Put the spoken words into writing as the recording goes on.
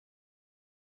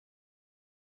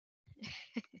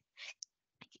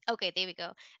Okay, there we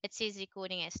go. It says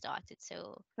recording has started.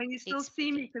 So Can you still let's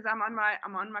see me? begin. Because I'm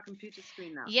on my computer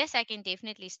screen now. Yes, I can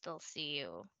definitely still see you.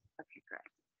 Okay, great.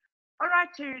 All right,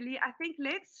 Terri-Leigh, I think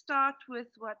let's start with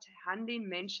what Handi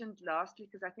mentioned lastly,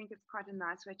 because I think it's quite a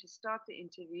nice way to start the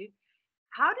interview.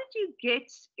 How did you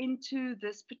get into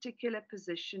this particular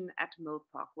position at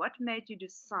Milpark? What made you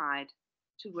decide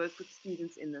to work with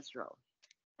students in this role?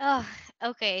 Oh,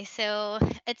 okay. So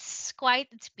it's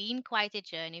been quite a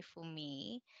journey for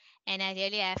me. And I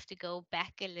really have to go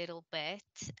back a little bit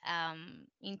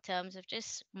in terms of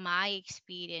just my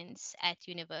experience at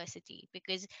university,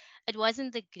 because it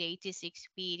wasn't the greatest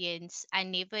experience. I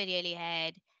never really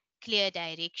had clear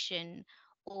direction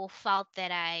or felt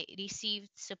that I received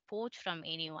support from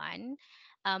anyone.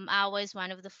 I was one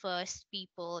of the first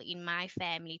people in my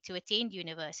family to attend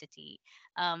university,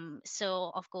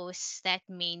 so of course that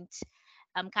meant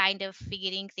kind of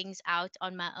figuring things out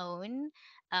on my own,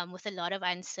 with a lot of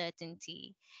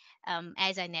uncertainty,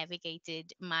 as I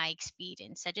navigated my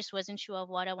experience. I just wasn't sure of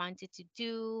what I wanted to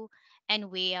do and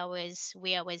where I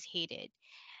was headed.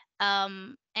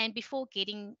 And before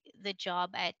getting the job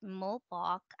at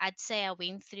Milpark, I'd say I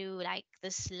went through like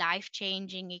this life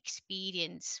changing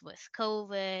experience with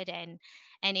COVID and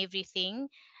everything.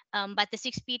 But this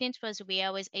experience was where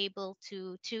I was able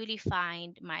to truly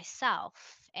find myself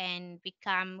and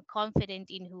become confident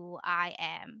in who I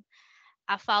am.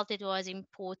 I felt it was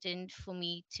important for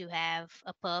me to have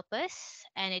a purpose,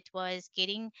 and it was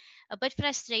getting a bit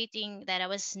frustrating that I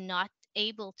was not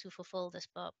able to fulfill this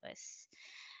purpose,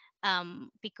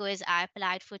 because I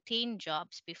applied for 10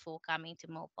 jobs before coming to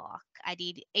Milpark. I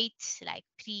did 8 like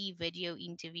pre-video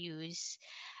interviews,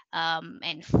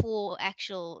 and 4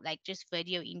 actual like just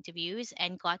video interviews,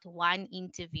 and got one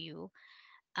interview,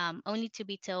 only to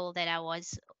be told that I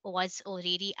was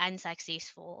already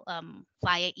unsuccessful,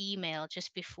 via email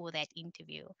just before that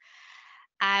interview.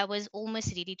 I was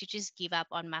almost ready to just give up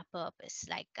on my purpose.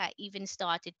 Like I even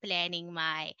started planning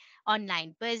my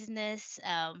online business.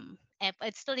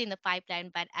 It's still in the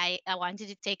pipeline, but I wanted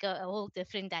to take a whole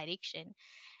different direction.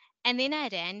 And then I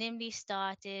randomly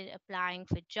started applying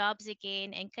for jobs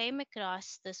again and came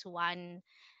across this one,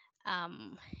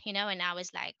 and I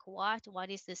was like, what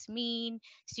does this mean?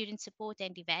 Student support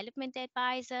and development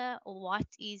advisor? What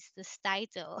is this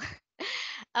title?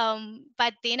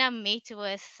 But then I met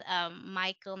with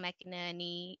Michael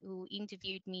McInerney, who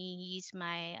interviewed me. He's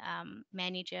my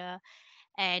manager,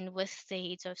 and with the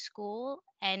heads of school.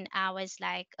 And I was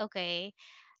like, okay,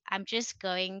 I'm just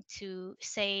going to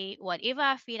say whatever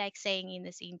I feel like saying in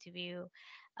this interview.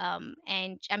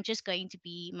 And I'm just going to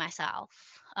be myself.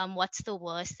 What's the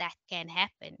worst that can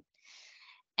happen?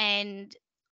 And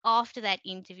after that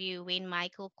interview, when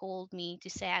Michael called me to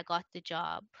say I got the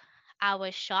job, I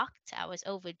was shocked. I was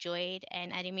overjoyed.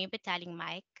 And I remember telling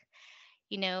Mike,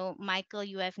 Michael,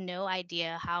 you have no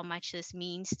idea how much this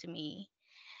means to me.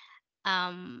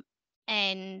 Um,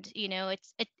 and, in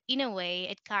a way,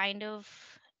 it kind of,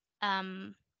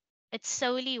 um, it's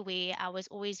solely where I was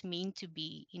always meant to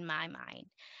be in my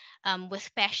mind,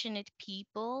 with passionate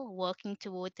people working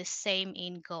toward the same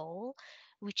end goal,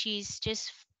 which is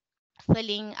just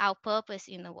fulfilling our purpose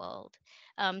in the world,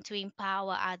 to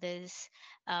empower others,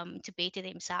 to better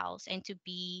themselves, and to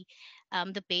be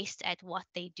the best at what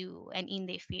they do and in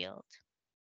their field.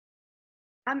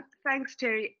 Thanks,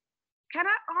 Terry. Can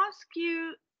I ask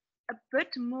you a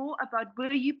bit more about,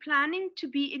 were you planning to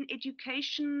be in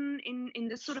education, in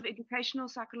this sort of educational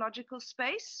psychological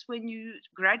space when you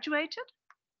graduated?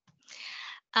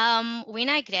 When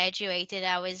I graduated,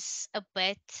 I was a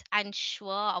bit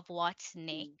unsure of what's Mm.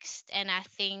 next, and I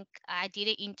think I did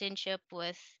an internship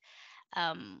with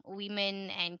women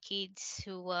and kids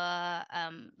who were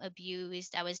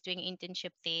abused. I was doing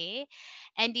internship there,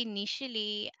 and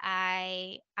initially,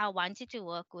 I wanted to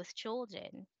work with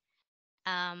children.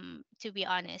 To be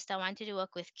honest, I wanted to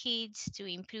work with kids to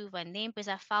improve on them, because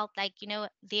I felt like,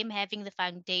 them having the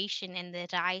foundation and the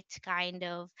right kind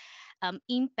of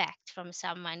impact from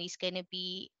someone is kind of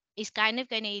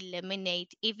going to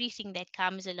eliminate everything that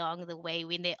comes along the way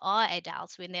when they are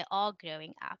adults, when they are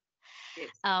growing up. Yes.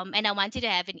 And I wanted to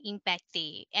have an impact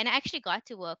there. And I actually got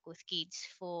to work with kids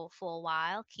for a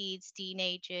while, kids,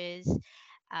 teenagers,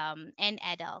 and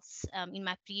adults, in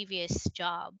my previous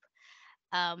job.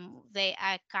 They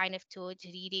are kind of taught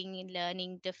reading and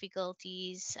learning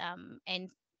difficulties, and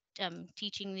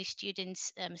teaching the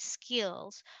students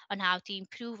skills on how to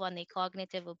improve on their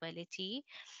cognitive ability.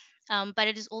 But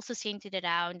it is also centered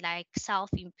around like self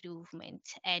improvement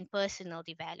and personal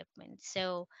development.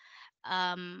 So,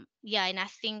 yeah, and I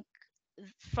think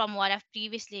from what I've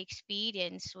previously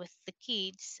experienced with the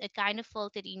kids, it kind of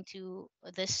filtered into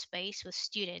this space with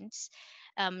students,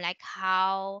 like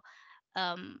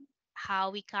um,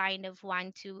 how we kind of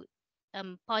want to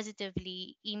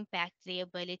positively impact their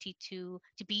ability to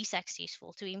be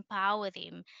successful, to empower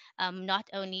them, not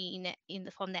only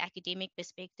from the academic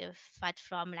perspective, but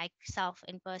from like self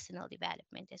and personal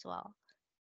development as well.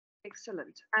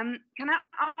 Excellent. Can I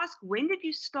ask, when did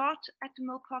you start at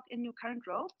Milpark in your current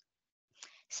role?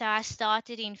 So I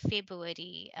started in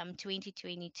February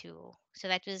 2022. So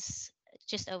that was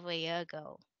just over a year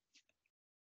ago.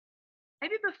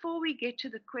 Maybe before we get to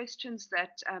the questions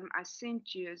that I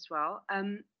sent you as well,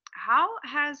 how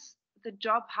has the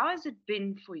job, how has it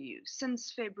been for you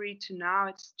since February to now?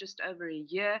 It's just over a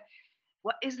year.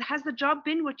 Has the job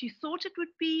been what you thought it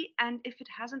would be? And if it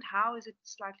hasn't, how is it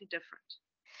slightly different?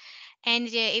 And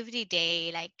yeah, every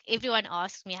day, like everyone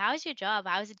asks me, how's your job?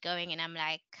 How's it going? And I'm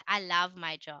like, I love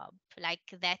my job. Like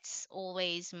that's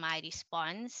always my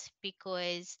response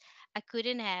because I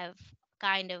couldn't have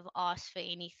kind of asked for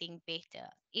anything better.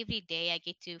 Every day I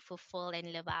get to fulfill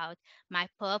and live out my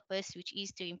purpose, which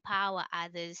is to empower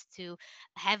others to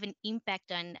have an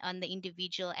impact on the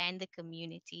individual and the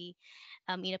community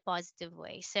in a positive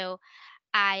way. So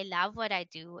I love what I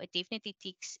do. It definitely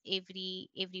ticks every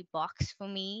box for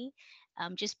me.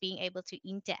 Just being able to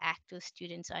interact with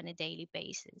students on a daily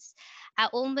basis. I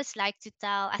almost like to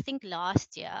tell. I think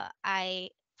last year, I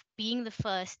being the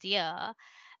first year,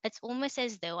 it's almost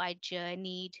as though I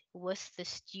journeyed with the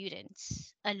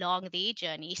students along their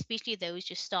journey, especially those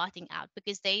just starting out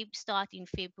because they start in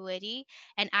February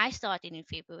and I started in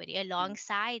February Mm.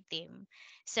 alongside them.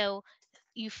 So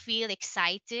you feel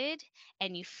excited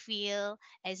and you feel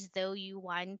as though you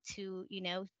want to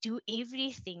do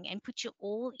everything and put your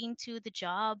all into the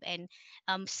job. And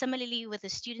similarly with the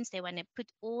students, they want to put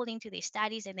all into their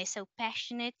studies and they're so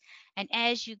passionate. And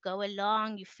as you go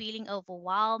along, you're feeling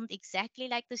overwhelmed, exactly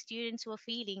like the students were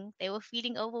feeling. They were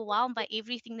feeling overwhelmed by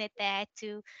everything that they had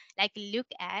to like look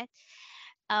at.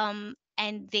 And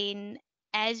then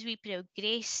as we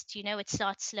progressed, it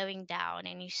starts slowing down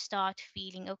and you start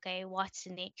feeling, okay, what's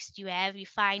next? You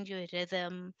find your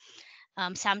rhythm.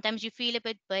 Sometimes you feel a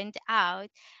bit burnt out,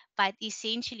 but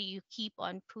essentially you keep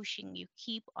on pushing, you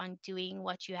keep on doing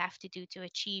what you have to do to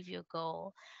achieve your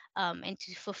goal, and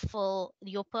to fulfill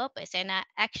your purpose. And I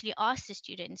actually ask the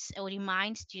students or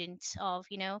remind students of,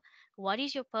 what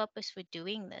is your purpose for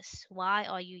doing this? Why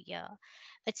are you here?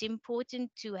 It's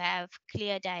important to have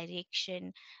clear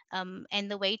direction. And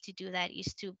the way to do that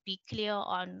is to be clear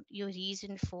on your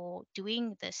reason for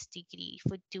doing this degree,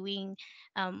 for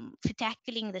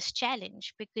tackling this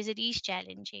challenge, because it is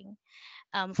challenging,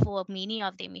 for many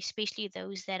of them, especially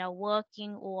those that are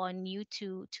working or are new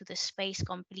to the space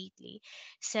completely.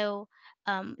 So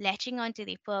latching onto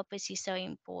their purpose is so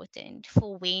important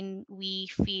for when we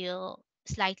feel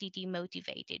slightly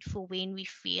demotivated, for when we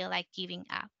feel like giving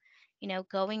up.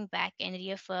 Going back and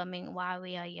reaffirming why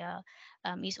we are here,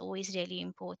 is always really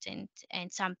important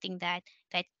and something that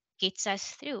gets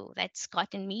us through, that's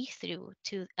gotten me through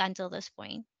to until this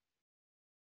point.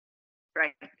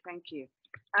 Right, thank you.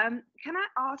 Can I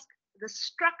ask the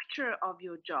structure of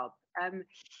your job? Um,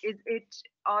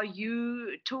 are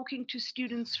you talking to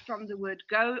students from the word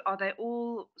go? Are they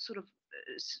all sort of,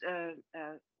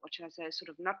 what should I say, sort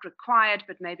of not required,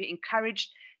 but maybe encouraged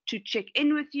to check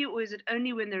in with you? Or is it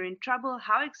only when they're in trouble?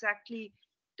 How exactly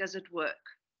does it work?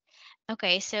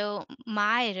 Okay, so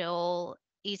my role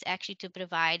is actually to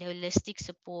provide holistic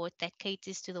support that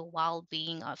caters to the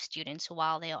well-being of students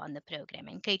while they are on the program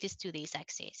and caters to their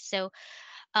success. So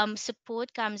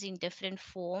support comes in different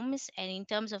forms, and in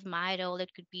terms of my role,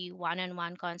 it could be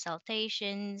one-on-one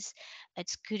consultations,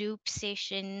 it's group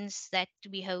sessions that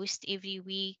we host every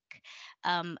week.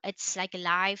 It's like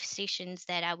live sessions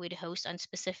that I would host on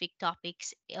specific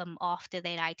topics after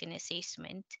they write an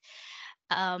assessment.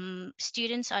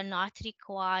 Students are not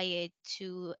required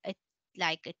to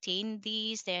like attend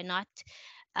these. They're not,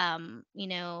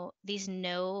 there's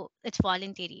no, it's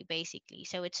voluntary basically,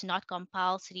 so it's not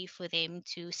compulsory for them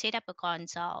to set up a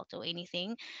consult or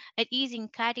anything. It is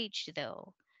encouraged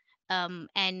though.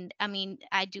 And I mean,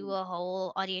 I do Mm. a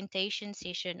whole orientation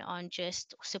session on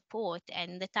just support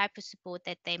and the type of support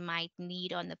that they might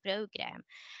need on the program.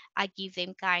 I give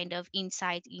them kind of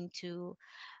insight into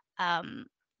um,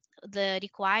 the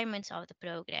requirements of the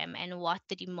program and what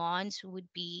the demands would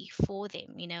be for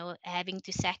them, having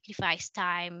to sacrifice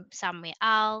time somewhere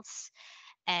else.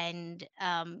 And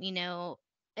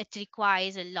it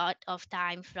requires a lot of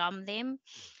time from them,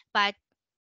 but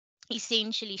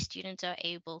essentially students are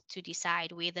able to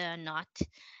decide whether or not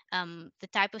the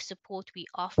type of support we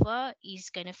offer is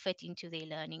going to fit into their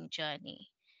learning journey.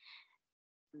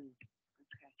 Mm,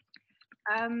 okay.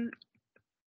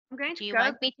 I'm going to Do you go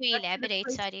want me to back to the elaborate?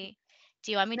 question. Sorry.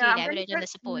 Do you want me No, to I'm going to elaborate on go. the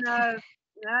support?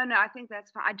 No, no. I think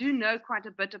that's fine. I do know quite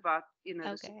a bit about the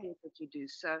Okay. support that you do.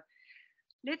 So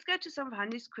let's go to some of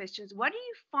Handi's questions. What do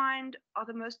you find are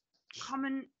the most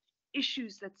common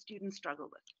issues that students struggle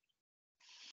with?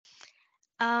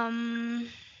 Um,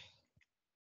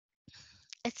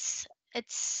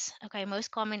 it's okay.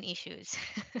 Most common issues.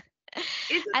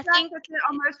 Is it I like think that there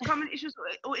are most common issues,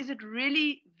 or is it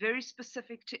really very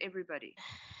specific to everybody?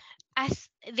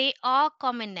 there are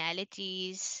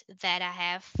commonalities that I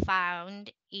have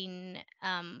found in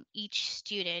each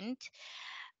student,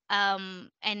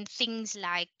 and things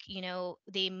like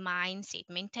their mindset,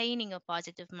 maintaining a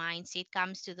positive mindset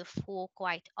comes to the fore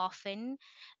quite often.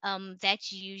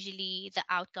 That's usually the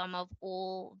outcome of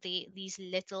all these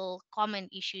little common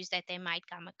issues that they might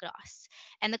come across,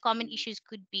 and the common Mm, issues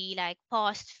could be like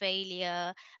past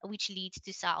failure, which leads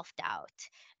to self-doubt.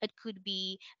 It could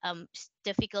be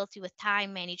difficulty with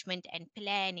time management and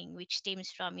planning, which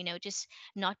stems from just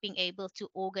not being able to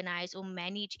organize or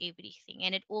manage everything.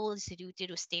 And it all is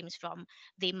rooted or stems from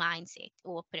their mindset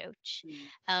or approach. mm,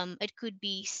 It could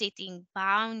be setting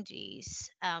boundaries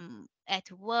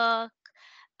at work,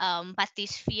 but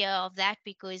there's fear of that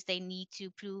because they need to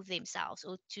prove themselves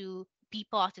or to be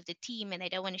part of the team, and they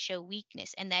don't want to show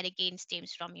weakness. And that again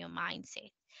stems from your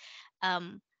mindset.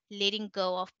 um, Letting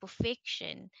go of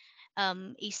perfection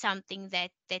is something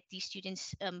that these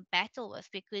students battle with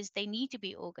because they need to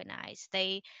be organized.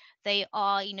 They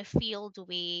are in a field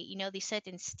where there's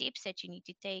certain steps that you need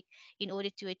to take in order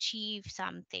to achieve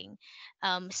something.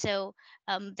 So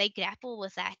they grapple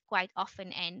with that quite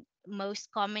often, and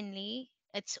most commonly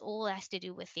it's all has to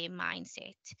do with their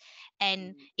mindset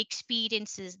and mm,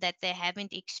 experiences that they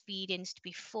haven't experienced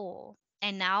before,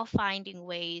 and now finding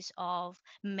ways of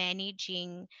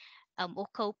managing or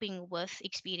coping with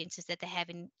experiences that they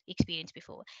haven't experienced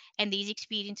before. And these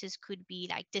experiences could be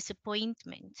like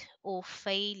disappointment or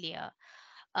failure,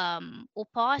 or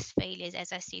past failures,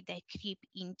 as I said, that creep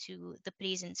into the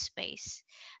present space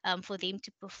for mm. them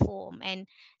to perform. And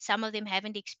some of them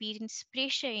haven't experienced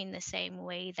pressure in the same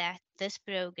way that this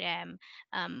program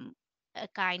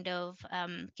kind of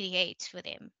creates for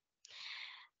them.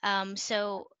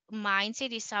 So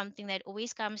mindset is something that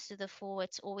always comes to the fore.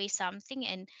 It's always something,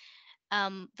 and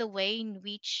the way in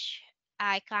which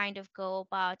I kind of go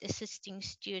about assisting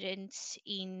students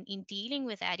in dealing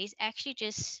with that is actually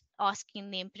just asking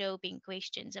them probing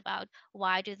questions about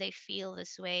why do they feel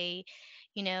this way,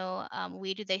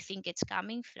 where do they think it's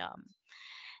coming from,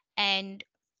 and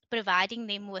providing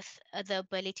them with the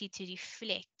ability to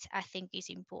reflect, I think, is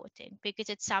important because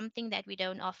it's something that we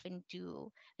don't often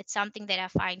do. It's something that I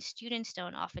find students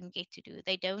don't often get to do.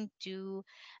 They don't do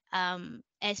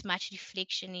as much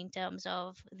reflection in terms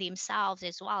of themselves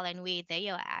as well and where they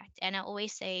are at. And I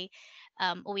always say,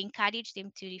 or encourage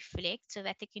them to reflect so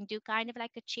that they can do kind of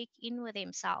like a check in with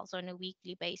themselves on a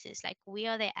weekly basis, like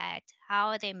where are they at, how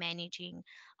are they managing,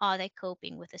 are they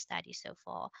coping with the study so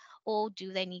far, or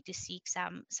do they need to seek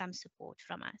some support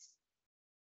from us?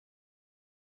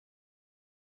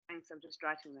 Thanks. I'm just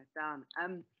writing that down.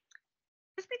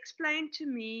 Just explain to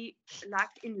me, like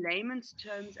in layman's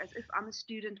terms, as if I'm a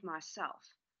student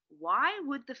myself, why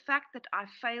would the fact that I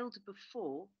failed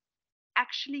before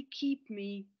actually keep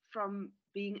me from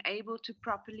being able to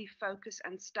properly focus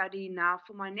and study now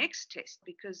for my next test?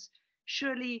 Because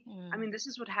surely, I Mm, mean, this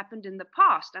is what happened in the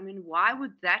past. I mean, why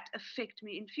would that affect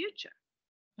me in future?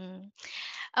 mm.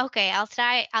 Okay, I'll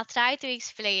try to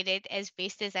explain it as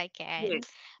best as I can,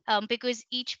 Yes. because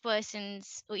each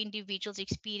person's or individual's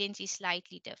experience is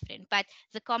slightly different. But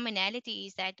the commonality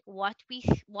is that what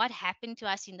happened to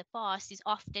us in the past is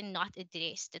often not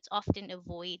addressed. It's often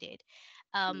avoided.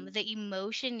 Mm. The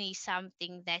emotion is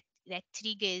something that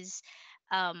triggers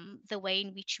the way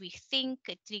in which we think.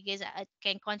 It triggers. It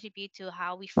can contribute to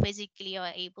how we physically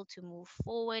are able to move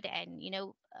forward and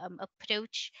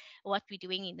approach what we're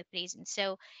doing in the present.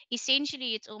 So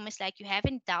essentially it's almost like you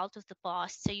haven't dealt with the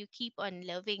past, so you keep on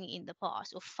living in the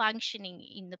past or functioning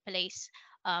in the place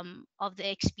of the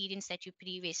experience that you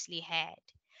previously had.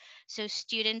 So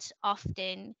students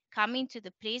often come into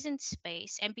the present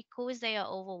space, and because they are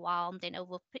overwhelmed and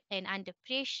and under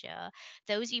pressure,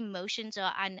 those emotions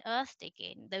are unearthed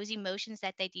again. Those emotions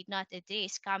that they did not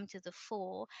address come to the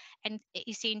fore and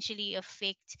essentially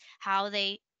affect how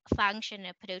they function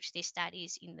and approach their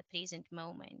studies in the present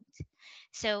moment.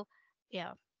 So,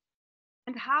 yeah.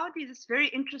 And how do this very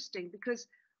interesting because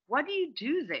what do you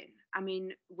do then? I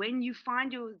mean, when you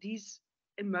find these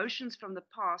emotions from the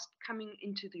past coming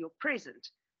into your present.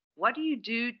 What do you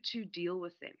do to deal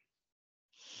with them?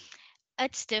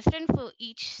 It's different for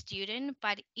each student,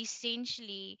 but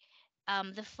essentially,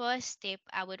 the first step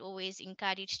I would always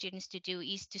encourage students to do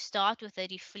is to start with a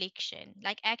reflection,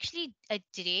 like actually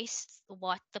address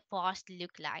what the past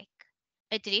looked like.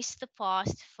 Address the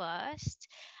past first,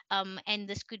 and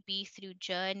this could be through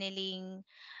journaling,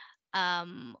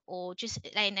 or just,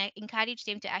 and I encourage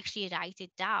them to actually write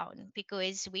it down,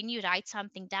 because when you write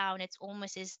something down, it's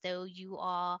almost as though you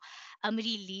are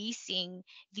releasing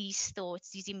these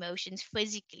thoughts, these emotions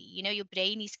physically. Your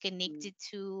brain is Mm. connected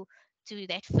to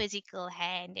that physical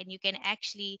hand, and you can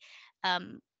actually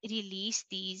release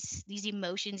these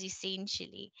emotions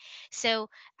essentially. So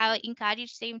I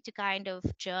encourage them to kind of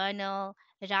journal,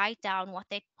 write down what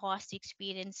that past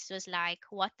experience was like,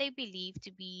 what they believe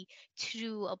to be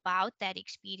true about that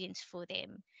experience for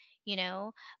them. you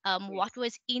know what Yes.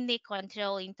 was in their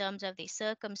control in terms of their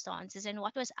circumstances, and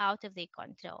what was out of their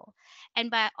control. And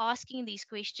by asking these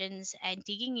questions and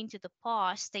digging into the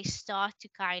past, they start to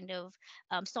kind of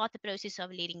start the process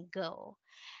of letting go.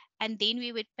 And then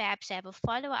we would perhaps have a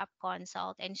follow-up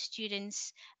consult, and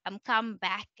students come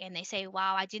back and they say,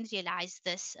 wow, I didn't realize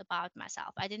this about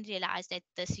myself. I didn't realize that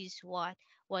this is what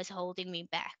was holding me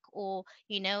back. Or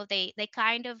they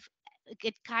kind of,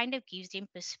 it kind of gives them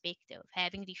perspective,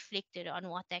 having reflected on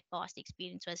what that past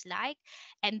experience was like.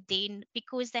 And then,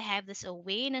 because they have this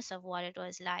awareness of what it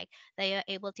was like, they are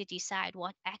able to decide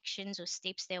what actions or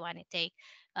steps they want to take,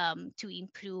 to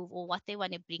improve, or what they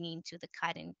want to bring into the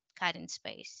current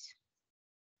space.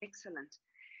 Excellent.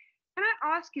 Can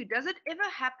I ask you, does it ever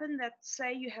happen that,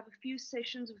 say, you have a few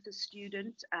sessions with a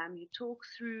student, you talk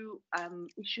through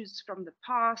issues from the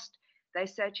past, they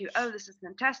say to you, oh, this is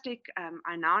fantastic,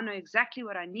 I now know exactly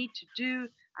what I need to do,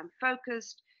 I'm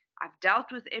focused, I've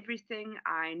dealt with everything,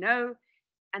 I know,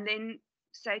 and then,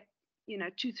 say,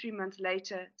 2, 3 months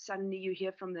later, suddenly you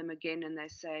hear from them again and they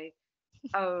say,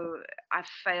 oh, I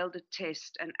failed a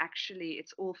test and actually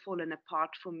it's all fallen apart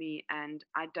for me and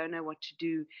I don't know what to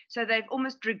do. So they've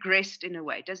almost regressed in a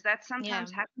way. Does that Yeah.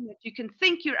 sometimes happen that you can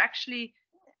think you're actually,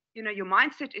 your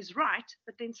mindset is right,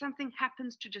 but then something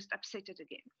happens to just upset it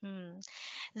again? Hmm.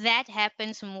 That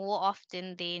happens more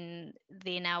often than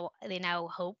I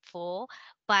hope for,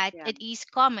 but Yeah, it is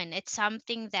common. It's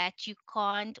something that you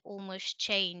can't almost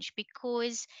change,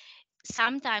 because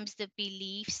sometimes the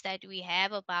beliefs that we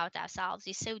have about ourselves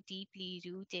is so deeply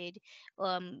rooted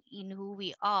in who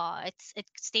we are. It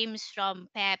stems from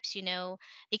perhaps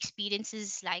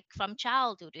experiences like from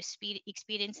childhood, or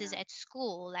experiences yeah, at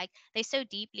school. Like, they're so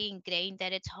deeply ingrained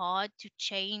that it's hard to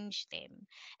change them.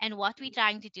 And what we're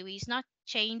trying to do is not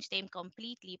change them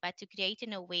completely, but to create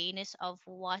an awareness of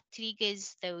what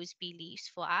triggers those beliefs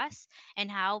for us, and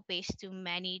how best to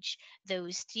manage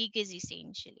those triggers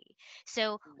essentially.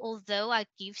 So, yeah. although I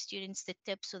give students the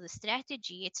tips or the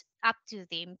strategy, it's up to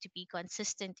them to be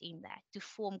consistent in that, to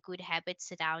form good habits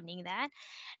surrounding that,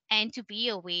 and to be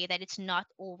aware that it's not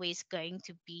always going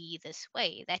to be this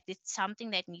way, that it's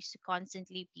something that needs to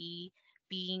constantly be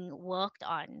being worked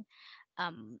on,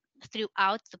 um,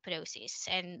 throughout the process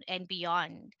and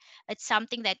beyond. It's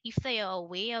something that, if they are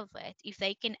aware of it, if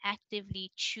they can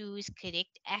actively choose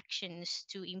correct actions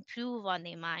to improve on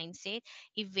their mindset,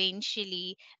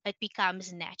 eventually it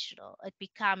becomes natural, it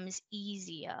becomes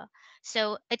easier.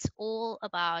 So it's all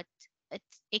about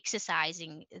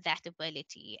exercising that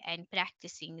ability and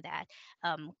practicing that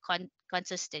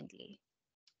consistently.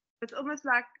 It's almost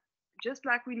like, just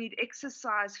like we need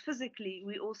exercise physically,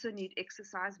 we also need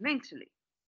exercise mentally.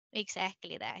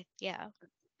 Exactly that. Yeah.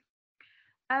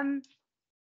 Um,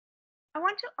 I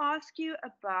want to ask you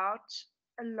about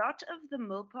a lot of the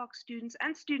Milpark students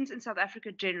and students in South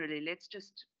Africa generally, let's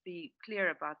just be clear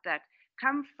about that,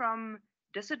 come from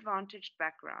disadvantaged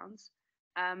backgrounds.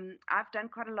 I've done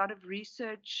quite a lot of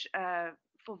research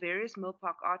for various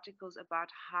Milpark articles about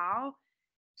how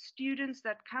students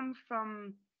that come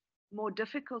from more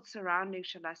difficult surroundings,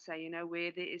 shall I say,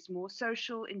 where there is more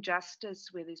social injustice,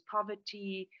 where there's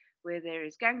poverty, where there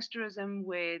is gangsterism,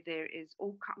 where there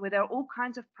are all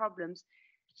kinds of problems,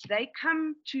 they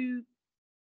come to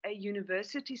a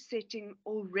university setting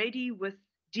already with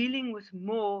dealing with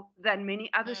more than many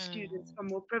other students Mm, from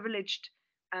more privileged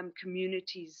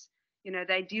communities.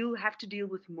 Have to deal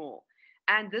with more,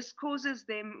 and this causes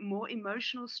them more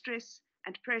emotional stress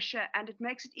and pressure, and it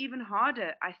makes it even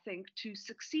harder, I think, to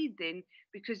succeed then,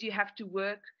 because you have to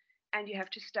work and you have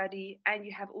to study and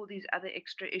you have all these other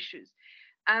extra issues.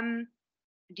 um,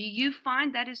 do you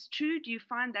find that is true? Do you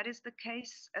find that is the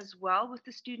case as well with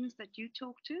the students that you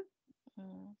talk to?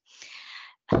 mm.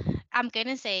 I'm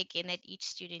gonna say again that each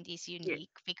student is Yes, unique,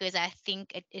 because I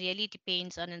think it really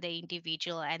depends on the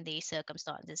individual and their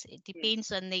circumstances. It yes,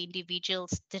 depends on the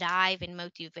individual's drive and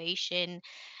motivation,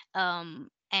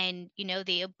 and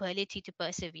the ability to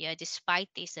persevere despite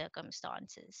their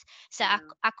circumstances. So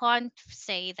yeah, I can't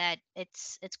say that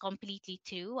it's completely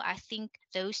true. I think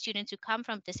those students who come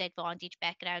from disadvantaged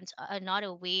backgrounds are not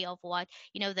aware of what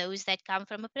those that come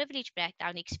from a privileged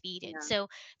background experience. yeah. So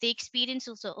the experience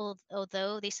also,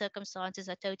 although the circumstances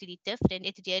are totally different,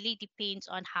 it really depends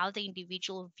on how the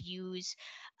individual views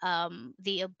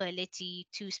the ability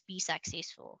to be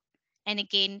successful, and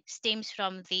again stems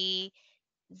from the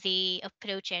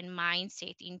approach and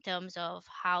mindset in terms of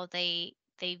how they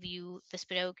view this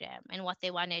program and what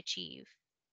they want to achieve.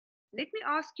 Let me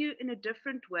ask you in a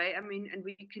different way. I mean, and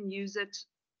we can use it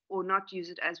or not use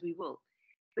it as we will.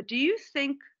 But do you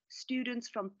think students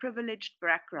from privileged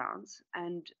backgrounds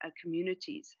and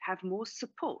communities have more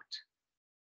support?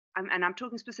 And I'm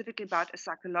talking specifically about a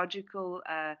psychological,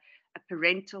 a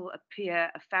parental, a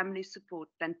peer, a family support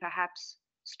than perhaps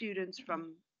students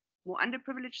from more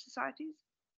underprivileged societies?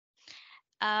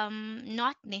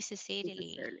 Not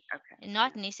necessarily. Necessarily. Okay.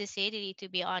 Not Yeah. necessarily, to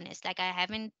be honest. Like I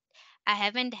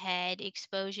haven't had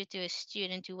exposure to a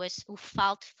student who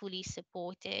felt fully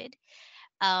supported.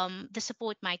 The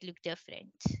support might look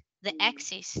different. The Mm,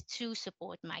 access to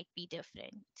support might be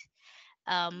different.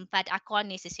 But I can't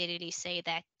necessarily say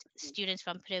that okay. students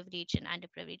from privileged and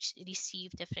underprivileged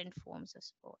receive different forms of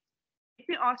support. Let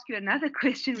me ask you another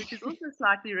question, which is also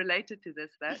slightly related to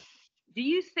this, though. Do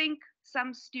you think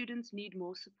some students need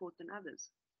more support than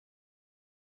others?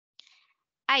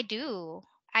 I do.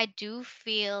 I do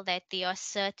feel that there are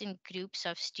certain groups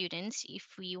of students, if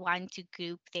we want to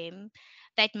group them,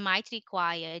 that might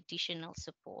require additional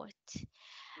support.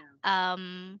 Yeah.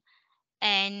 Um,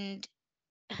 and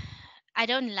I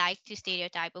don't like to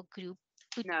stereotype or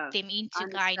put No, them I into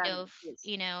kind understand. of Yes.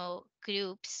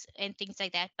 groups and things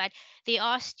like that. But there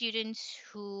are students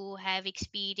who have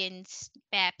experienced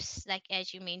perhaps, like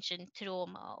as you mentioned,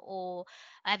 trauma, or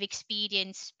have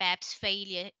experienced perhaps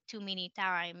failure too many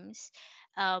times.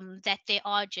 That they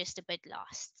are just a bit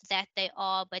lost, that they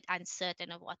are a bit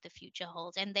uncertain of what the future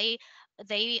holds, and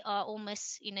they are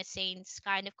almost in a sense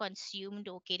kind of consumed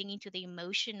or getting into the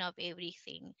emotion of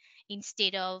everything,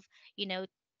 instead of you know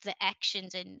the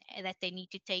actions and that they need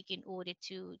to take in order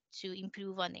to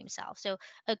improve on themselves. So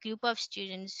a group of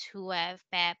students who have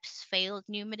perhaps failed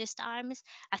numerous times,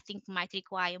 I think might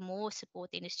require more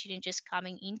support than a student just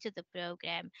coming into the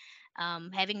program,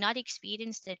 having not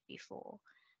experienced it before,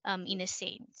 in a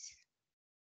sense.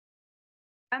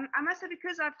 I must say,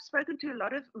 because I've spoken to a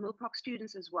lot of Milpark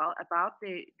students as well about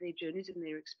their journeys and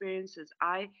their experiences,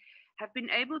 I have been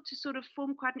able to sort of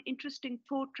form quite an interesting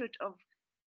portrait of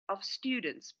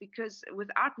students because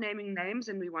without naming names,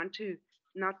 and we want to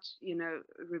not,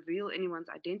 reveal anyone's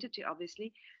identity,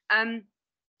 obviously, um,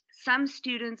 some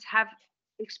students have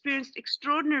experienced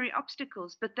extraordinary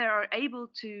obstacles, but they are able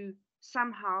to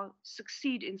somehow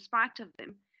succeed in spite of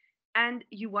them. And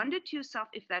you wonder to yourself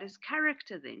if that is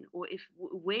character then, or if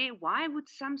why would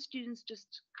some students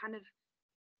just kind of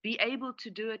be able to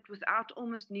do it without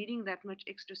almost needing that much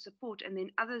extra support, and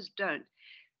then others don't.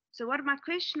 So, what my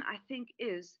question I think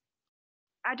is,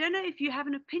 I don't know if you have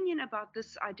an opinion about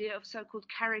this idea of so called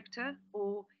character,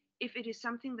 or if it is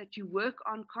something that you work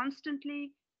on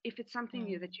constantly, if it's something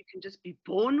that you can just be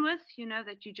born with,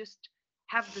 that you just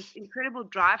have this incredible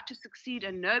drive to succeed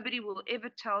and nobody will ever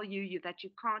tell you that you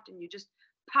can't, and you just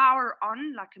power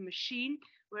on like a machine,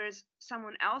 whereas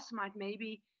someone else might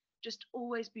maybe just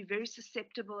always be very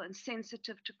susceptible and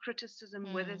sensitive to criticism,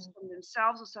 whether it's Mm. from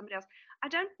themselves or somebody else. I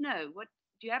don't know. What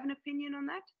do you have an opinion on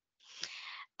that?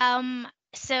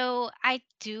 So I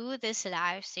do this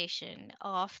live session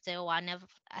after one of,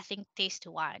 I think, test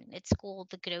one. It's called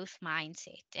the growth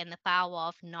mindset and the power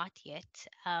of not yet,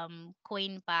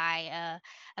 coined by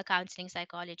a counseling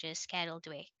psychologist, Carol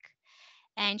Dweck.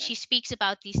 And Okay. she speaks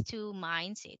about these two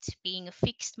mindsets, being a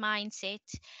fixed mindset,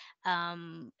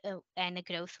 and a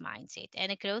growth mindset.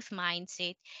 And a growth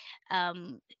mindset,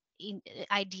 um,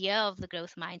 idea of the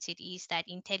growth mindset is that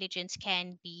intelligence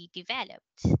can be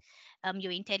developed.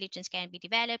 Your intelligence can be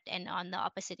developed, and on the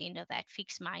opposite end of that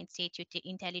fixed mindset, your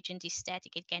intelligence is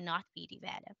static, it cannot be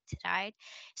developed, right?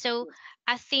 So Yes.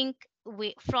 I think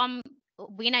from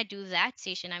when I do that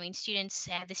session, I mean, students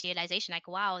have this realization like,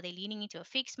 wow, they're leaning into a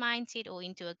fixed mindset or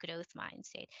into a growth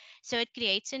mindset. So it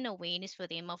creates an awareness for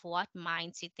them of what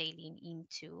mindset they lean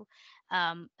into.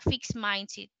 Fixed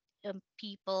mindset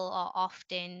people are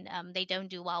often, they don't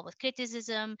do well with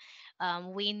criticism.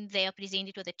 When they are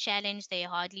presented with a challenge, they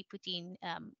hardly put in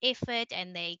effort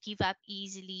and they give up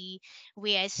easily.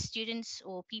 Whereas students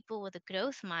or people with a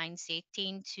growth mindset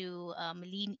tend to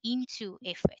lean into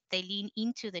effort, they lean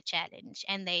into the challenge,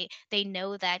 and they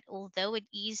know that although it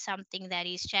is something that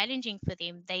is challenging for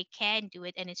them, they can do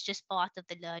it, and it's just part of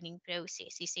the learning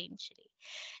process essentially.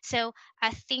 So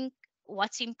I think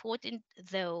what's important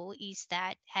though is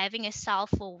that having a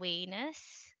self awareness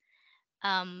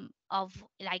of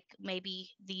like maybe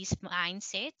these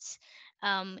mindsets,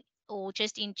 um, or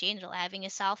just in general having a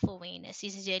self awareness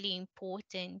is really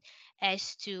important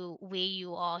as to where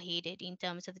you are headed in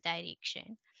terms of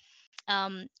direction.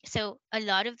 So a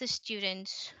lot of the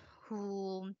students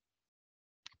who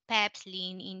perhaps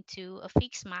lean into a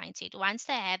fixed mindset, once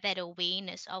they have that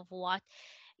awareness of what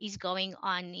is going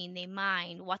on in their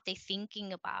mind, what they're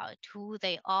thinking about, who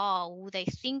they are, who they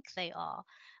think they are,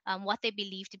 what they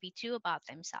believe to be true about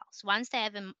themselves. Once they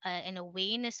have an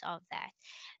awareness of that,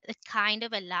 it kind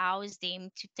of allows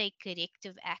them to take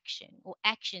corrective action or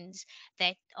actions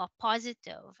that are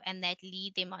positive and that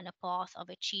lead them on a path of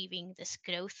achieving this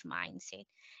growth mindset.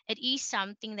 It is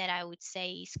something that I would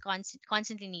say is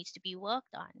constantly needs to be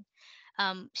worked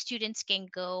on. Students can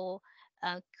go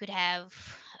could have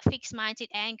fixed mindset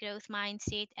and growth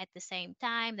mindset at the same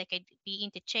time. They could be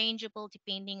interchangeable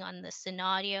depending on the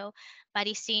scenario, but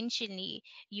essentially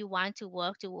you want to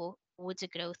work towards a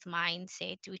growth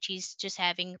mindset, which is just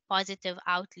having positive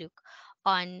outlook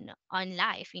on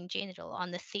life in general,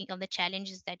 on the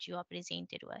challenges that you are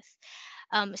presented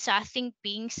with. So I think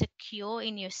being secure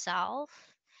in yourself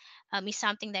is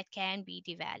something that can be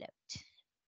developed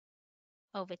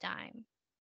over time.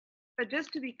 But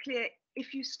just to be clear,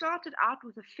 if you started out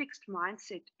with a fixed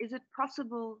mindset, is it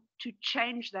possible to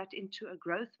change that into a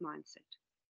growth mindset?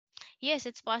 Yes,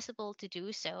 it's possible to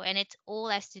do so, and it all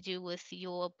has to do with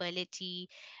your ability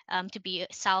to be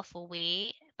self-aware,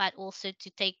 but also to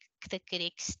take the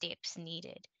correct steps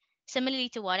needed. Similarly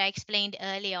to what I explained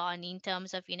earlier on, in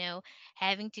terms of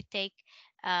having to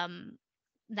um,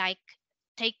 like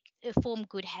take form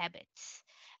good habits,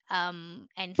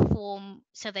 and form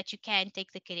so that you can take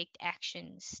the correct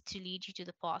actions to lead you to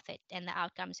the path and the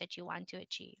outcomes that you want to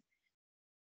achieve.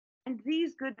 And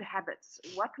these good habits,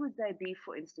 what would they be,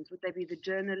 for instance? Would they be the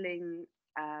journaling?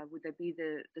 Would they be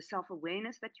the self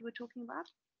awareness that you were talking about?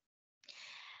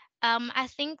 I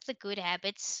think the good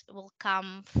habits will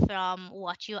come from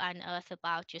what you unearth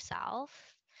about yourself.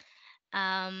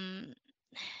 Um,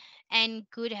 and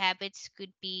good habits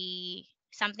could be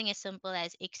something as simple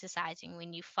as exercising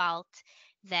when you felt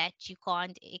that you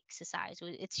can't exercise, or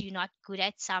it's you're not good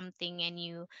at something, and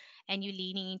you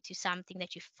leaning into something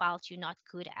that you felt you're not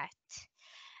good at.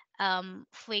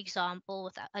 For example,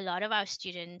 with a lot of our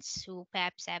students who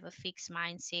perhaps have a fixed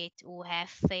mindset or have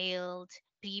failed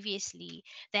previously,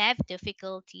 they have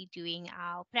difficulty doing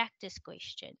our practice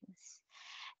questions.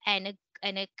 And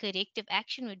a corrective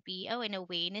action would be, an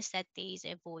awareness that there's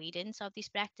avoidance of these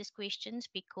practice questions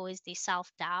because there's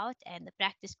self-doubt, and the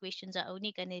practice questions are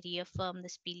only going to reaffirm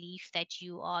this belief that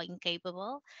you are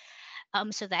incapable.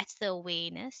 So that's the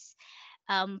awareness.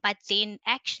 But then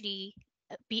actually,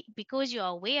 because you're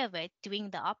aware of it, doing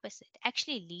the opposite,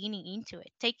 actually leaning into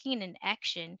it, taking an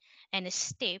action and a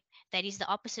step that is the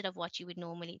opposite of what you would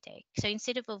normally take. So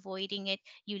instead of avoiding it,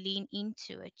 you lean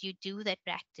into it, you do that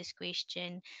practice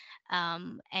question,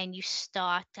 and you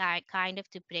start kind of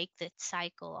to break that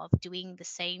cycle of doing the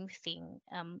same thing.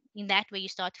 In that way, you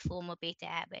start to form a better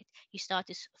habit, you start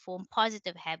to form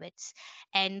positive habits,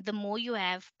 and the more you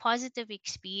have positive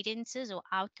experiences or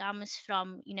outcomes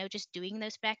from just doing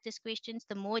those practice questions,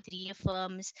 the more it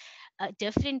reaffirms a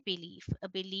different belief, a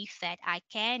belief that I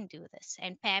can do this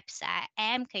and perhaps I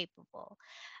am capable,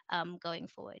 going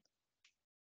forward.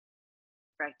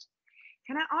 Right.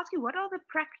 Can I ask you, what are the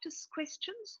practice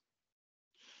questions?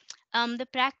 The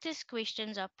practice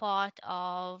questions are part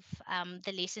of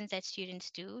the lessons that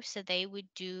students do. So they would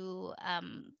do,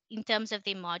 in terms of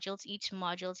their modules, each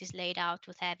module is laid out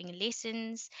with having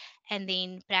lessons and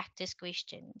then practice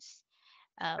questions,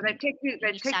 Are they, um, in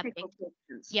they're each technical subject.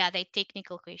 questions Yeah, they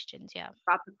technical questions. Yeah.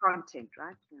 about the content,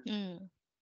 right? Yeah. Mm.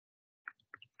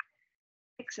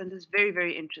 Excellent. It's very,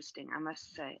 very interesting, I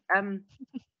must say.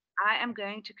 I am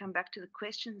going to come back to the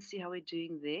question and see how we're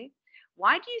doing there.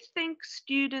 Why do you think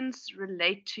students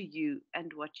relate to you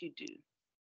and what you do?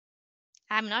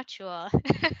 I'm not sure.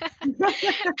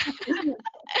 maybe,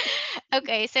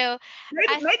 Okay, so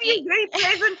I maybe think you're very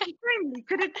pleasant and friendly.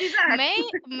 Could it be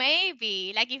that?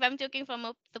 maybe, like if I'm talking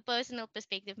from the personal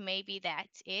perspective, maybe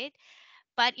that's it.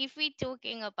 But if we're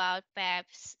talking about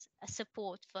perhaps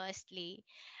support, firstly,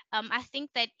 I think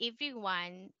that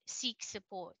everyone seeks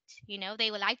support.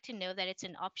 They would like to know that it's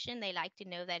an option. They like to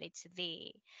know that it's there.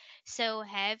 So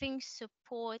having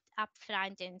support up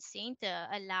front and center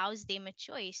allows them a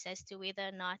choice as to whether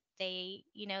or not they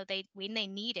when they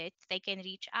need it, they can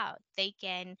reach out.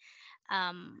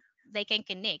 Um, they can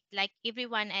connect. Like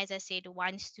everyone, as I said,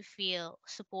 wants to feel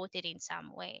supported in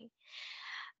some way.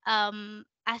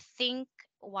 I think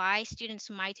why students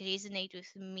might resonate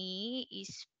with me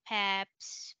is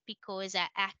perhaps because I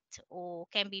act or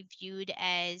can be viewed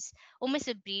as almost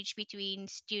a bridge between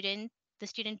the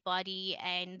student body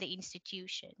and the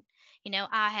institution.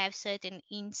 I have certain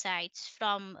insights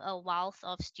from a wealth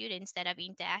of students that I've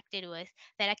interacted with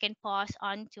that I can pass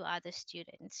on to other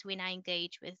students when I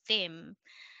engage with them.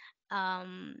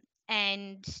 um,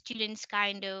 and students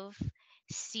kind of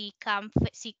seek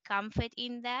comfort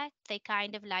in that. They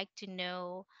kind of like to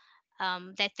know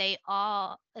that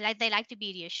they like to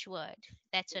be reassured.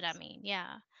 That's what I Yes. mean.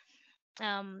 Yeah.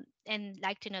 And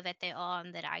like to know that they are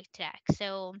on the right track.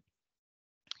 So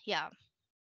yeah.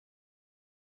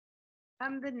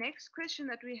 The next question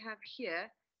that we have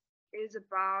here is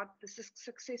about the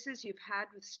successes you've had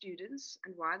with students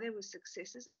and why they were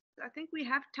successes. I think we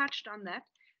have touched on that,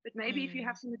 but maybe if you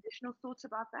have some Mm. additional thoughts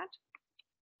about that.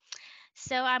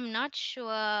 So I'm not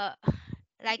sure.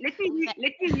 Like that.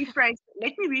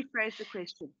 Let me rephrase the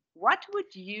question. What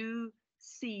would you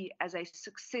see as a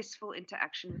successful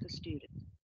interaction with a student?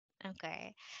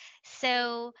 Okay.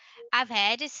 So I've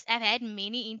had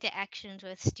many interactions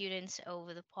with students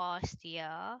over the past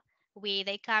year where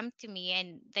they come to me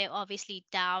and they're obviously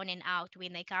down and out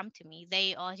when they come to me.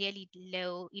 They are really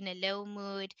low, in a low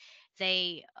mood.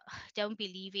 They don't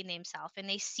believe in themselves and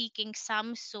they're seeking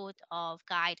some sort of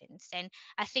guidance. And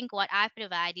I think what I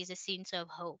provide is a sense of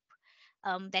hope,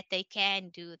 that they can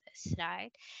do this,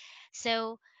 right?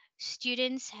 So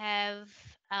students have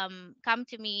come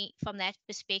to me from that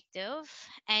perspective,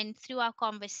 and through our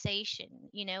conversation,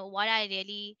 what I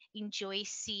really enjoy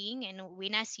seeing, and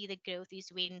when I see the growth,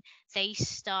 is when they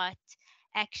start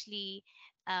actually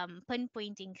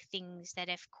pinpointing things that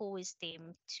have caused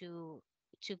them to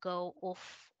go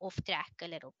off track a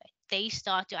little bit. They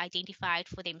start to identify it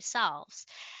for themselves,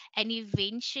 and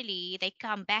eventually they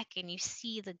come back and you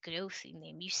see the growth in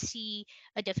them. You see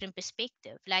a different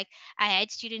perspective. Like I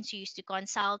had students who used to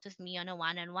consult with me on a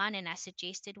one-on-one, and I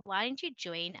suggested, why don't you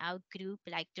join our group,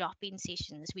 like drop-in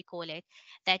sessions, we call it,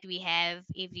 that we have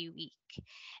every week.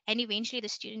 And eventually the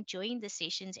student joined the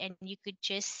sessions, and you could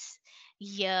just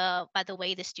hear by the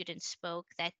way the students spoke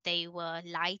that they were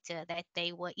lighter, that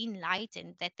they were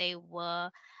enlightened, that there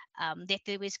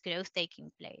was growth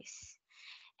taking place.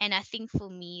 And I think for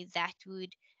me, that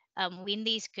would, when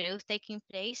there's growth taking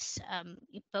place,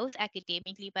 both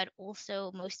academically, but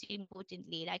also most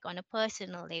importantly, like on a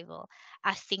personal level,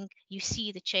 I think you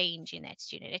see the change in that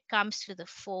student. It comes to the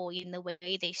fore in the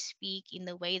way they speak, in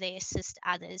the way they assist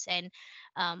others, and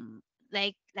um,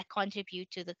 like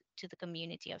contribute to the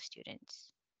community of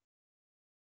students.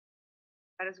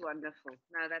 That is wonderful.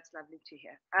 No, that's lovely to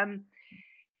hear.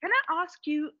 Can I ask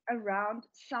you around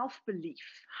self belief?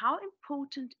 How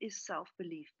important is self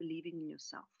belief, believing in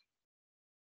yourself?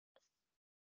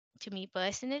 To me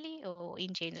personally, or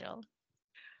in general?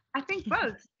 I think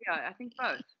both. Yeah, I think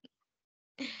both.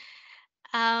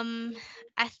 um,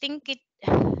 I think it.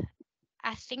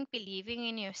 I think believing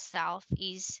in yourself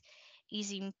is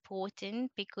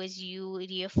important because you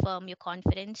reaffirm your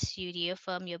confidence, you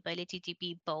reaffirm your ability to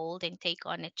be bold and take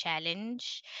on a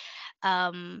challenge.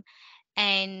 Um,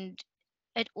 and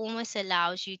it almost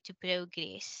allows you to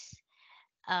progress.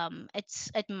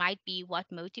 It might be what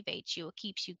motivates you or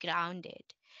keeps you grounded.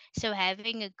 So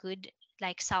having a good,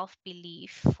 like, self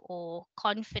belief or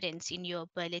confidence in your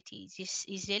abilities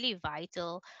is really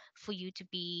vital for you to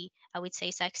be, I would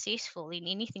say, successful in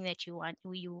anything that you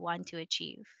want to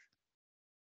achieve.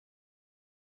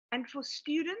 And for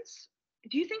students,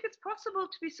 do you think it's possible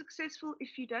to be successful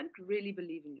if you don't really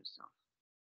believe in yourself?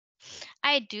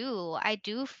 I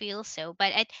do feel so,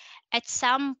 but at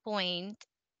some point,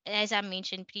 as I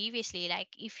mentioned previously, like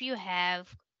if you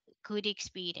have good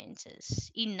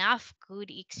experiences, enough good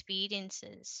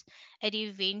experiences, it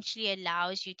eventually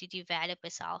allows you to develop a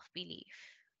self belief.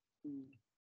 Mm.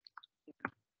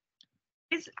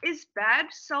 Is bad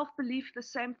self belief the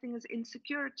same thing as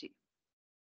insecurity?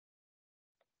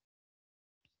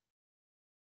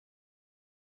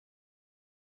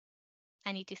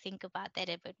 I need to think about that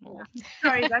a bit Yeah. more.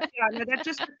 Sorry, that yeah, no, that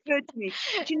just occurred to me.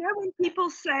 But you know, when people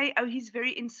say, "Oh, he's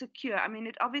very insecure," I mean,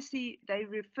 it obviously they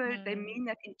Hmm. mean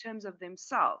that in terms of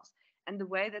themselves and the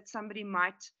way that somebody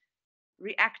might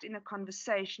react in a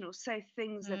conversation or say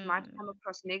things that might come Mm,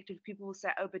 across negative, people will say,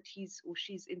 oh, but he's or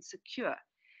she's insecure.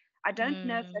 I don't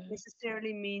know if that mm,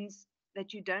 necessarily means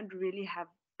that you don't really have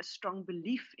a strong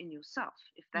belief in yourself,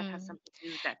 if that has mm. something to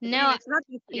do with that. But anyway, No, it's not,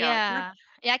 yeah, it's not,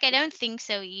 yeah. Like I it's, don't think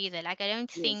so either. Like I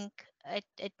don't yes, think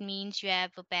it means you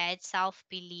have a bad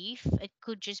self-belief. It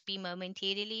could just be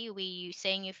momentarily where you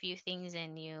saying a few things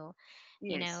and you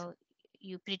yes. know,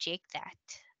 you project that.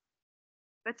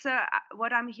 But so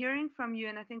what I'm hearing from you,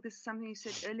 and I think this is something you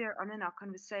said earlier on in our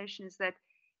conversation, is that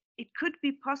it could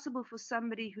be possible for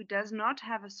somebody who does not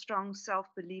have a strong self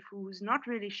belief, who's not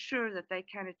really sure that they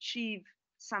can achieve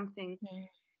something, Mm,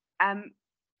 um,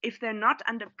 if they're not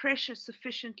under pressure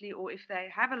sufficiently or if they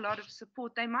have a lot of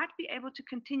support, they might be able to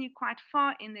continue quite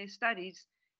far in their studies,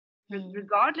 mm,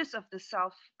 regardless of the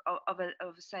self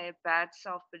of say a bad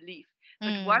self belief.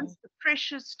 But mm, once the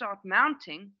pressures start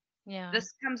mounting, yeah.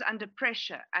 this comes under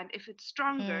pressure, and if it's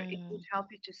stronger, it would Mm. help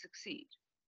you to succeed.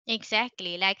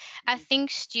 Exactly. Like I Mm.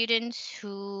 think students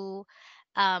who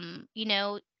you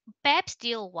know, perhaps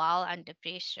deal well under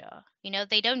pressure.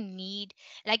 They don't need,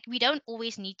 like we don't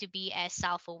always need to be as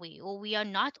self-aware, or we are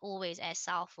not always as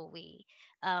self-aware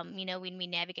when we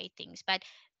navigate things. But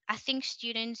I think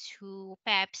students who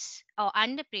perhaps are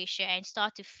under pressure and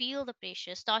start to feel the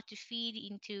pressure, start to feed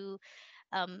into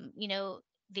um, you know,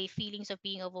 their feelings of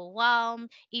being overwhelmed,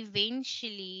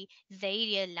 eventually they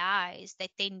realize that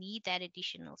they need that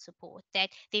additional support, that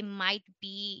there might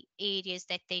be areas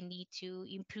that they need to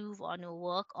improve on or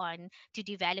work on to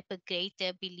develop a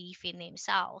greater belief in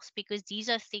themselves, because these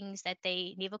are things that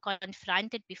they never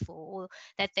confronted before, or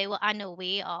that they were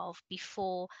unaware of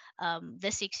before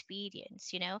this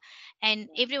experience, and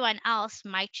Yeah. everyone else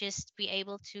might just be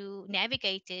able to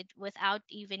navigate it without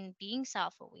even being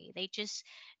self-aware. They just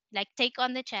like take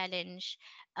on the challenge,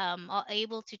 are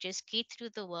able to just get through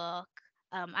the work,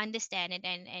 understand it,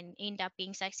 and end up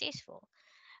being successful.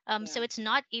 So Yeah. it's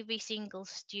not every single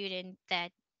student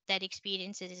that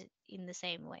experiences it in the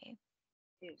same way.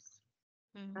 Yes.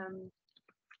 Mm. Um,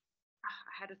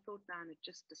 I had a thought now and it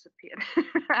just disappeared.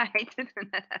 I hate it when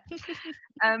that happens.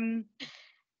 Um,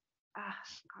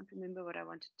 can't remember what I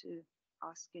wanted to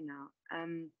ask you now.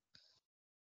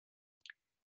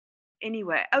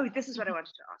 Anyway, oh, this is what I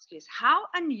wanted to ask you: is how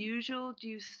unusual do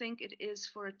you think it is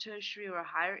for a tertiary or a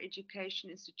higher education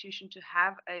institution to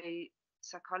have a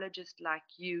psychologist like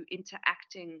you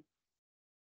interacting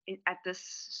at this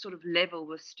sort of level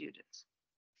with students?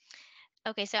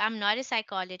 Okay, so I'm not a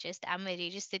psychologist. I'm a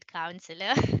registered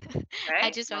counselor. I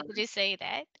Okay, just wanted to nice. say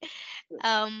that. Yes.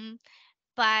 Um,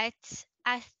 but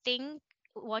I think,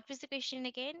 what was the question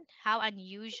again? How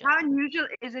How unusual? unusual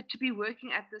is it to be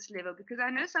working at this level? Because I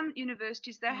know some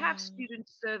universities they have Mm, student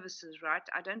services, right?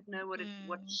 I don't know what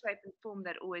mm, shape and form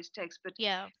that always takes, but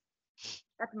yeah.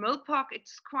 at Milpark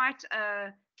it's quite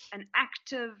an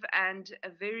active and a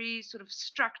very sort of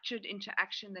structured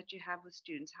interaction that you have with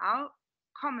students. How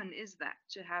common is that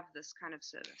to have this kind of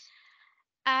service?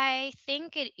 I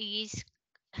think it is.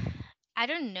 I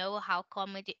don't know how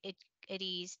common it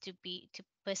is to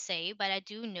per se, but I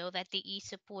do know that there is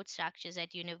support structures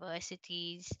at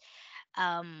universities,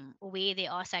 where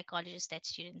there are psychologists that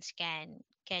students can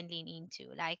lean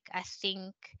into. Like I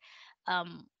think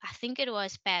it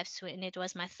was perhaps when it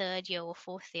was my third year or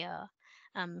fourth year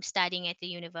studying at the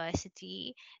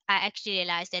university, I actually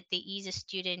realized that there is a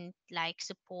student like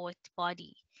support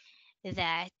body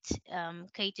that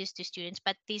caters to students,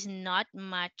 but there's not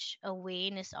much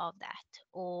awareness of that,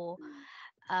 or Mm.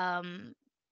 um,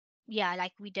 yeah,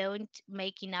 like we don't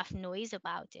make enough noise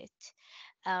about it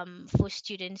for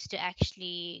students to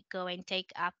actually go and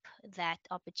take up that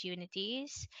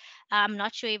opportunities. I'm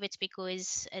not sure if it's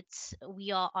because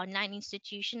we are online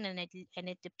institution, and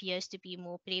it appears to be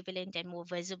more prevalent and more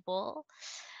visible.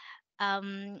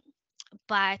 Um,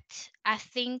 but I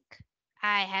think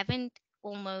I haven't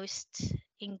almost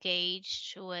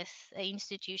engaged with an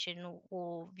institution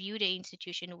or viewed an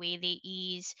institution where there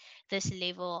is this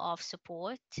level of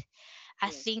support. I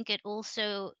Yes. think it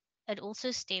also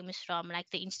stems from like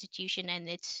the institution and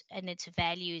its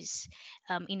values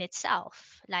in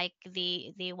itself, like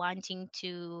they wanting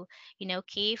to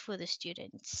care for the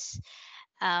students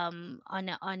on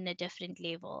a different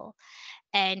level.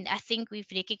 And I think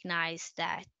we've recognized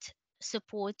that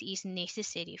support is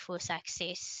necessary for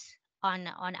success on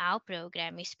our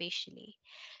program, especially.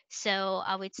 So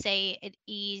I would say it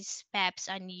is perhaps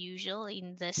unusual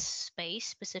in this space,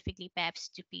 specifically perhaps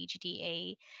to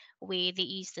PGDA, where there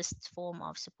is this form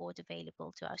of support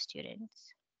available to our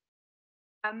students.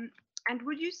 Um, and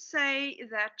would you say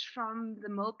that from the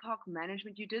Milpark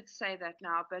management, you did say that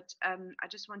now, but I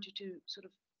just want you to sort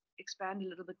of expand a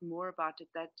little bit more about it,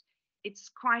 that it's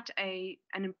quite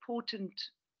an important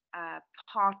uh,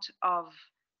 part of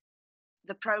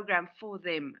the program for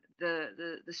them,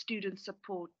 the student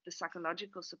support, the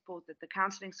psychological support, that the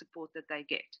counseling support that they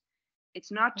get.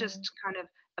 It's not mm, just kind of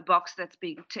a box that's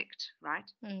being ticked, right?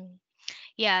 mm.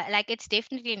 Yeah, like it's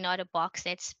definitely not a box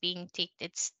that's being ticked.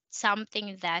 It's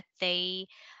something that they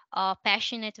are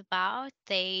passionate about.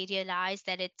 They realize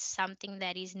that it's something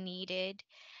that is needed,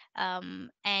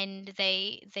 and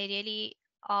they really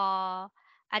are.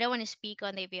 I don't want to speak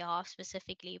on their behalf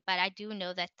specifically, but I do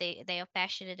know that they are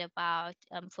passionate about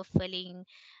fulfilling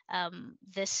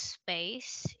this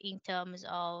space in terms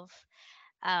of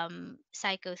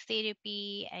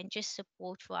psychotherapy and just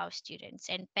support for our students,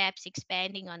 and perhaps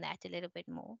expanding on that a little bit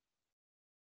more.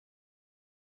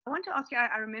 I want to ask you,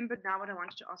 I remembered now what I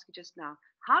wanted to ask you just now.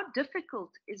 How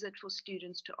difficult is it for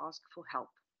students to ask for help?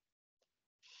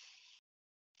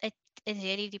 it it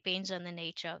really depends on the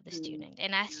nature of the Mm, student.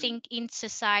 And I yeah. think in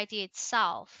society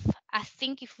itself, I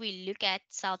think if we look at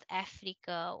South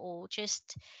Africa, or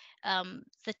just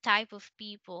the type of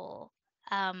people,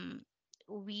 um,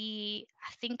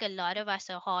 I think a lot of us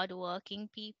are hardworking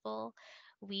people.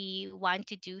 We want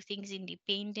to do things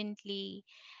independently.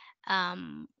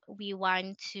 We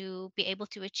want to be able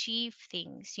to achieve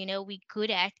things. We're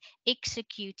good at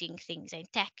executing things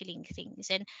and tackling things,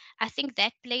 and I think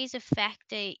that plays a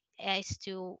factor as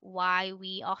to why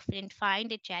we often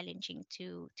find it challenging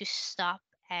to stop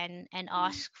and Mm,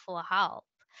 ask for help,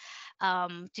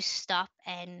 to stop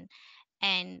and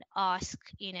ask,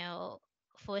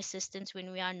 for assistance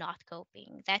when we are not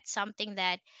coping. That's something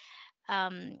that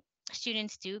um,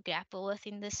 students do grapple with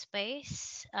in this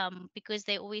space, because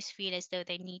they always feel as though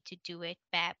they need to do it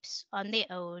perhaps on their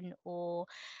own. Or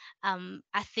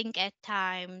I think at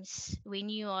times when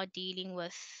you are dealing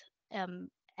with um,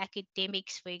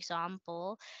 academics, for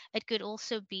example, it could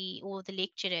also be, or the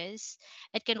lecturers,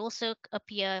 it can also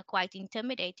appear quite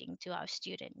intimidating to our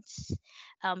students.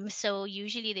 So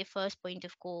usually the first point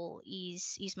of call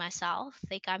is myself.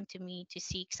 They come to me to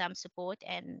seek some support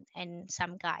and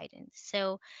some guidance.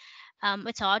 So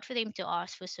it's hard for them to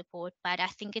ask for support, but I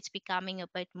think it's becoming a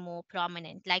bit more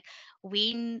prominent. Like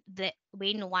when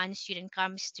one student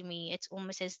comes to me, it's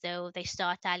almost as though they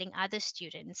start telling other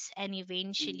students, and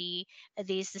mm, eventually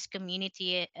there's this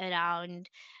community around,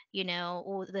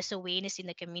 or this awareness in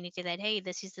the community that, hey,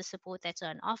 this is the support that's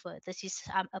on offer. This is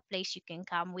a place you can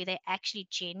come where they actually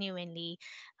genuinely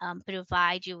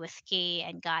provide you with care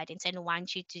and guidance and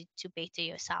want you to better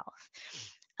yourself.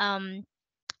 Um,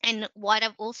 and what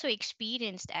I've also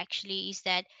experienced actually is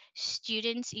that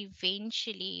students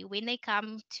eventually, when they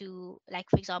come to, like,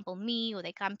 for example, me, or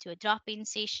they come to a drop in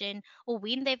session, or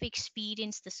when they've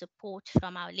experienced the support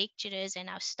from our lecturers and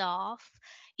our staff,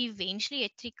 eventually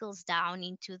it trickles down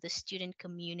into the student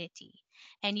community.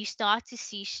 And you start to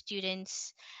see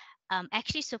students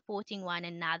actually supporting one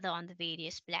another on the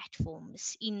various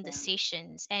platforms in the yeah.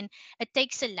 sessions. And it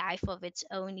takes a life of its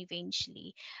own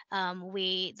eventually,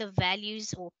 where the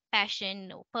values or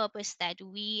passion or purpose that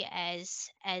we as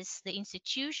the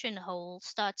institution hold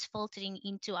starts filtering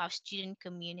into our student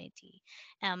community.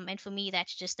 And for me,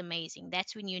 that's just amazing.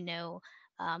 That's when you're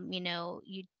on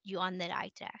the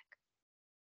right track.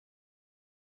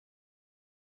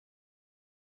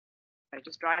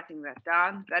 Just writing that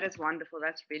down. That is wonderful.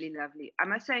 That's really lovely. I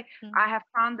must say, Mm. I have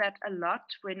found that a lot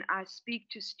when I speak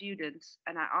to students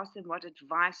and I ask them what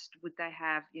advice would they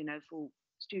have, for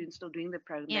students still doing the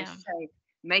program. They Yeah, say,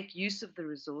 make use of the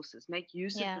resources, make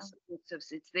use of the yeah. support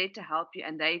service. It's there to help you.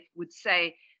 And they would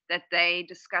say that they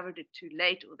discovered it too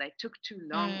late, or they took too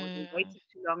long, or they Mm, waited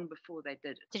too long before they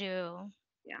did it. true.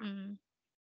 Yeah. Mm.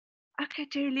 Okay,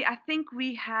 Terri-Leigh, I think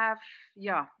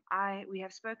yeah, we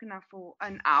have spoken now for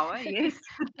an hour, yes.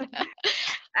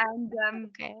 And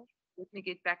Okay. let me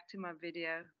get back to my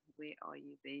video. Where are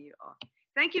you? There you are.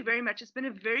 Thank you very much. It's been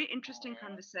a very interesting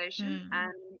conversation, Mm,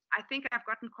 and I think I've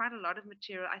gotten quite a lot of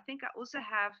material. I think I also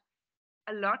have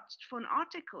a lot for an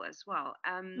article as well.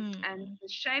 And mm, the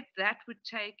shape that would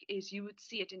take is you would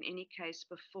see it in any case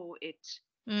before it,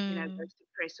 mm, goes to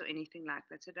press or anything like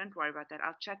that. So don't worry about that.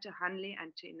 I'll chat to Hanley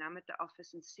and to Inam at the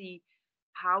office and see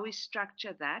how we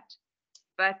structure that.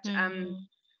 But mm,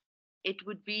 it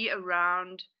would be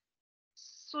around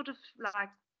sort of like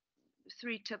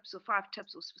 3 tips or 5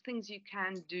 tips, or things you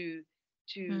can do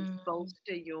to mm.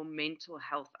 bolster your mental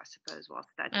health, I suppose, while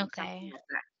studying, something Okay. like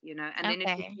that, and then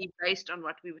it would Okay. be based on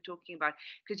what we were talking about,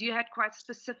 because you had quite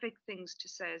specific things to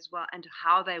say as well, and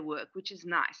how they work, which is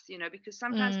nice, because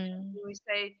sometimes Mm, when we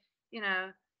say, you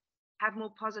know have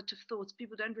more positive thoughts.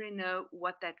 People don't really know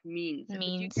what that means.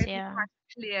 But you Means, gave me yeah. quite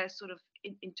clear sort of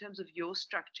in terms of your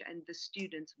structure and the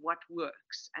students, what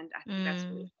works. And I think that's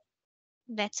very, Mm,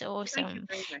 that's thank you awesome.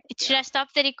 very much. Should Yeah. I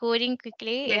stop the recording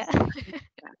quickly? Yes, Yeah. please.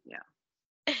 Yeah. Yeah.